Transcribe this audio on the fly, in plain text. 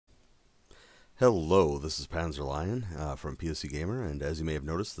Hello, this is Panzerlion from POCGamer, and as you may have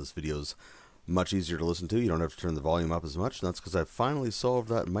noticed, this video is much easier to listen to. You don't have to turn the volume up as much, and that's because I finally solved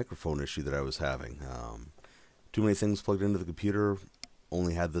that microphone issue that I was having. Too many things plugged into the computer,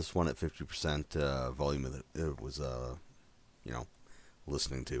 only had this one at 50% volume that it was,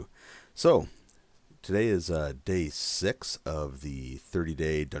 listening to. So, today is day 6 of the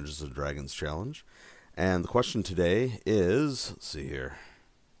 30-day Dungeons & Dragons challenge, and the question today is, let's see here.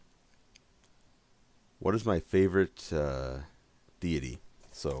 What is my favorite deity?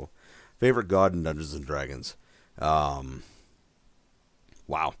 So, favorite god in Dungeons and Dragons. Wow.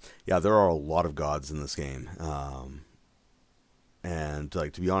 Yeah, there are a lot of gods in this game. And,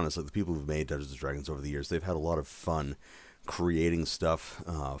 to be honest, the people who've made Dungeons and Dragons over the years, they've had a lot of fun creating stuff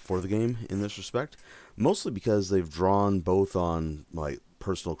for the game in this respect. Mostly because they've drawn both on,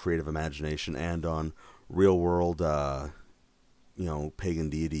 personal creative imagination and on real-world pagan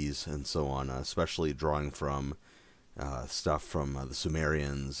deities and so on, especially drawing from stuff from the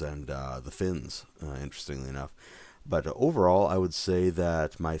Sumerians and the Finns, interestingly enough. But overall, I would say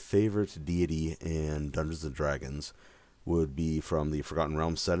that my favorite deity in Dungeons & Dragons would be from the Forgotten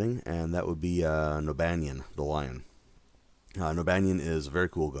Realms setting, and that would be Nobanian, the lion. Nobanian is a very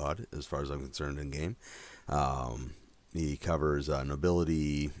cool god, as far as I'm concerned, in-game. He covers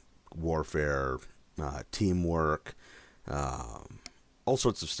nobility, warfare, teamwork, all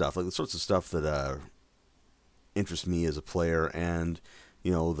sorts of stuff, the sorts of stuff that interest me as a player, and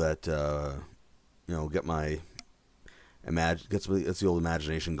get gets the old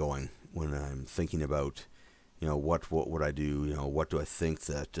imagination going when I'm thinking about what would I do, what do I think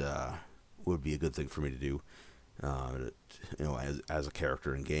that would be a good thing for me to do, as a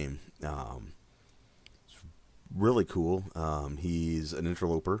character in game. It's really cool. He's an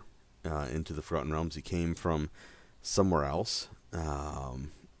interloper into the Forgotten Realms. He came from somewhere else,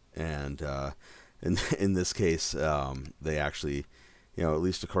 and in this case, they actually, at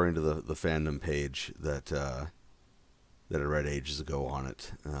least according to the fandom page that I read ages ago on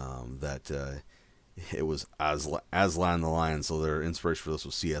it, that it was Aslan the Lion. So their inspiration for this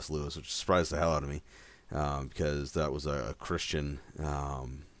was C.S. Lewis, which surprised the hell out of me, because that was a Christian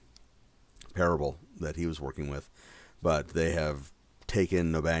parable that he was working with, but they have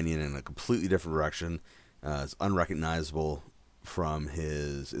taken Nobanian in a completely different direction. It's unrecognizable from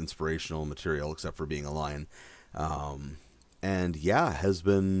his inspirational material, except for being a lion. And yeah, has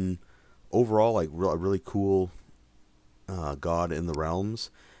been overall a really cool god in the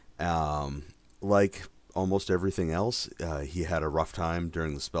realms. Like almost everything else, he had a rough time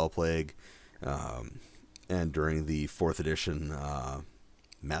during the Spell Plague, and during the 4th edition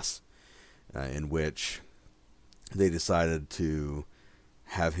mess, in which they decided to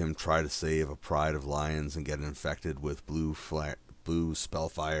have him try to save a pride of lions and get infected with blue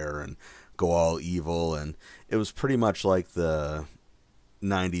spellfire and go all evil, and it was pretty much like the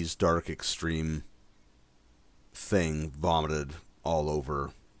 90s dark extreme thing vomited all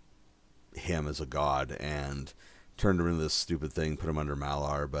over him as a god and turned him into this stupid thing, put him under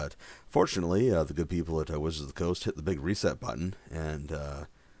Malar. But fortunately, the good people at Wizards of the Coast hit the big reset button and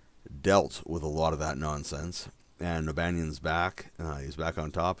dealt with a lot of that nonsense. And Nobanian's back. He's back on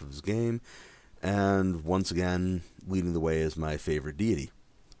top of his game, and once again leading the way as my favorite deity.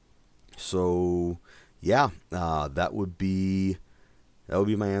 So, yeah, that would be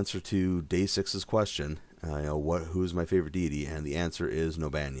my answer to day 6's question. Who's my favorite deity? And the answer is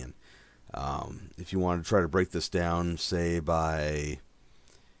Nobanian. If you want to try to break this down, say by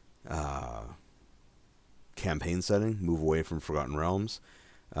campaign setting, move away from Forgotten Realms,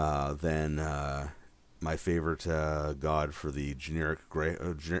 then my favorite god for the generic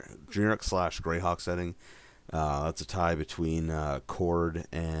Greyhawk setting, that's a tie between Cord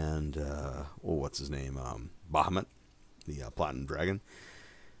and what's his name, Bahamut, the Platinum Dragon.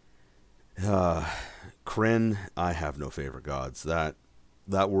 Kryn, I have no favorite gods. That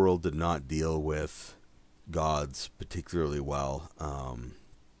world did not deal with gods particularly well.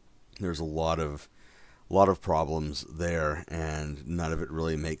 There's a lot of problems there, and none of it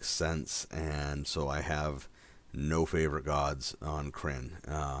really makes sense, and so I have no favorite gods on Kryn.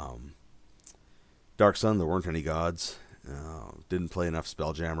 Dark Sun, there weren't any gods. Didn't play enough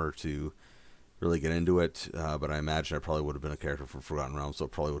Spelljammer to really get into it, but I imagine I probably would have been a character from Forgotten Realms, so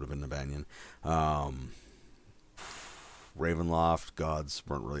it probably would have been Nobanian. Ravenloft, gods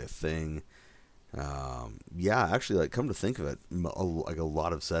weren't really a thing. Yeah, actually, come to think of it, a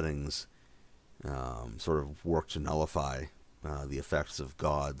lot of settings sort of work to nullify the effects of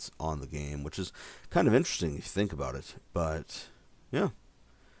gods on the game, which is kind of interesting if you think about it. But yeah,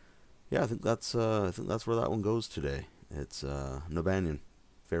 I think that's where that one goes today. It's Nobanian,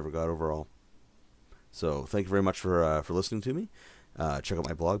 favorite god overall. So thank you very much for listening to me. Check out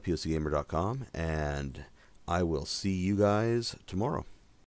my blog, POCGamer.com, and I will see you guys tomorrow.